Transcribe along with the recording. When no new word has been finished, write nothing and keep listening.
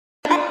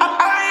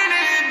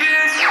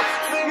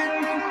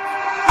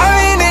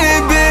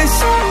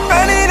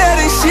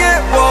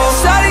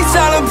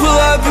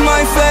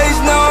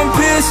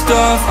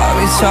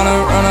tryna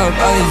run up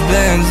all these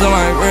bands on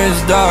my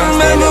wrist, dog.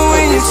 Remember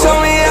when you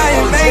told me I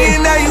ain't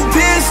making, now you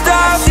pissed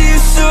off. See you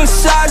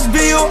suicides,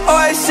 but you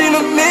always seem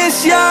to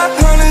miss, yeah.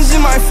 Hundreds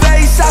in my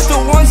face, after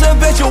ones I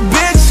bet your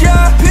bitch,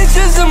 yeah.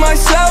 Pictures of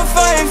myself,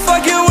 I ain't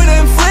fucking with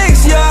them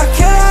flicks, yeah.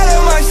 Can't hide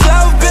it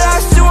myself, but I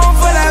still want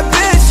for that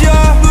bitch,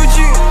 yeah.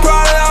 Gucci,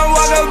 Prada, I'm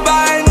walking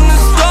by in the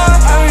store.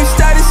 I been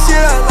started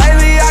shit up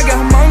lately, I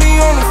got money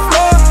on the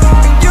floor.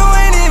 And you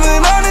ain't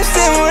even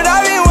understand what I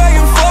been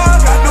working for.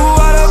 Got the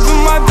water up in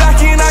my back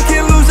and I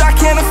can't lose, I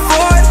can't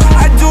afford.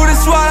 I do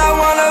this while I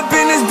want up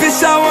in this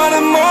bitch, I want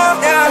it more,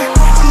 yeah.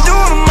 I'm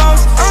doing the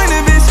most, I'm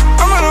in this bitch,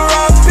 I'm on the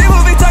road.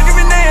 People be talking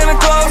every day in the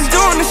club. I'm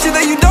doing the shit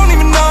that you don't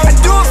even know. I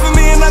do it for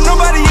me and not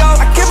nobody else.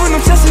 I can't put no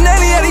trust in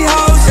any of these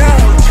hoes,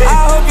 yeah. I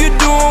hope you're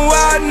doing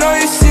well, I know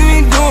you see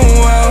me doing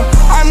well.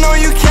 I know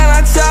you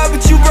cannot tell,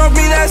 but you broke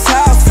me, that's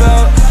how I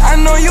felt. I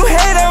know you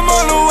hate, I'm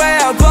on the way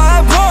out, but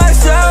I blow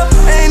myself.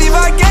 And if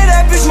I get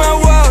that bitch my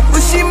world,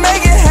 will she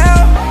make it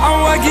hell?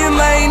 I'm working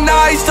late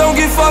nights, don't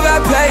give fuck,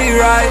 I pay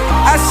right.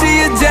 I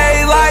see your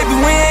daylight, but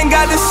we ain't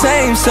got the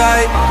same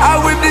sight. I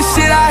whip the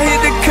shit, I hit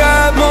the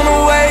curb on the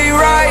way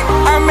right.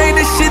 I made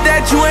the shit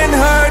that you ain't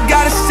heard,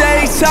 gotta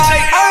stay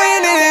tight. I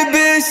ain't in it,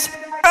 bitch,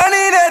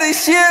 running at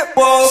this shit,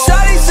 whoa.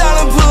 Shawty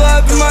tryna pull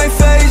up in my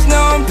face,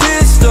 now I'm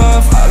pissed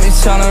off. I been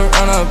tryna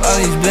run up all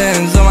these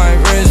bands on my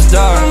wrist,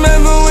 dog.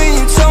 Remember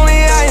when you told me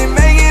I ain't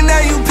making,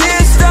 now you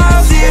pissed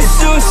off. See you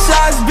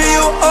suicides, but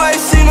you always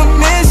seem to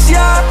miss,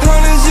 yeah.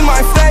 Hundreds in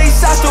my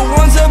face, after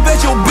ones I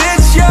bet your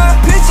bitch, yeah.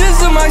 Pictures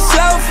of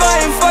myself,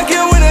 I ain't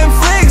fucking with them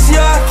flicks,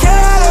 yeah. Can't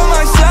hide it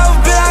myself,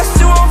 but I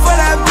still want for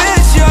that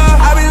bitch,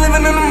 yeah. I be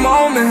living in the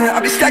moment, I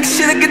be stacking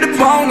shit to get the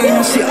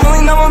bonus. She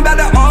only know I'm about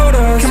to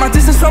order. Keep my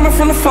distance from her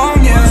from the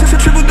phone, yeah.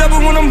 Triple double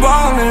when I'm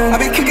ballin'. I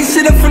be kicking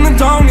shit up from the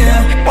dome,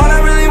 yeah. All I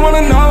really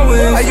wanna know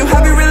is, are you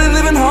happy really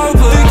living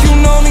hopeless? Think you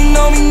know me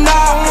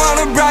now.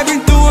 Wanna bribe me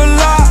through a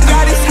lot.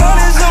 Got these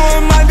hunters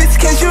on my bitch,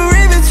 can't you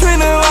read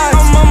between the lines?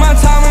 I'm on my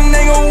time and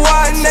they gon'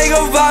 watch, they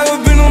gon' vibe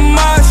up in the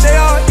mosh. They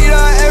all eat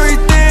up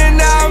everything,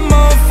 now I'm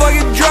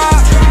motherfucking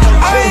drop.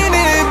 I ain't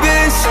in it,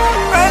 bitch,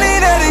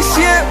 running at this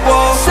shit,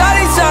 whoa.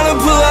 Shawty tryna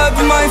pull up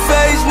in my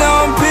face,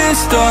 now I'm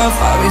pissed off.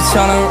 I be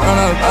tryna run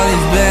up all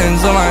these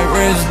bands on my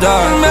wrist,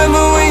 dog.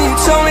 Remember when you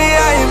told me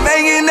I ain't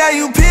making, now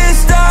you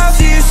pissed off.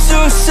 See you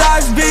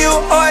suicides, but you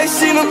always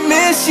seem to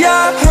miss,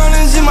 yeah.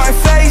 Hundreds in my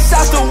face,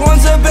 after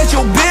ones I bet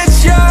your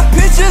bitch, yeah.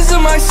 Pictures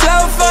of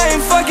myself, I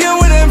ain't fucking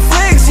with them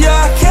flicks,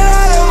 yeah. Can't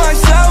hide it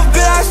myself,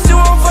 but I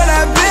still want for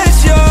that bitch,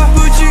 yeah.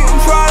 Gucci,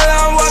 Prada,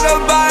 I'm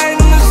walking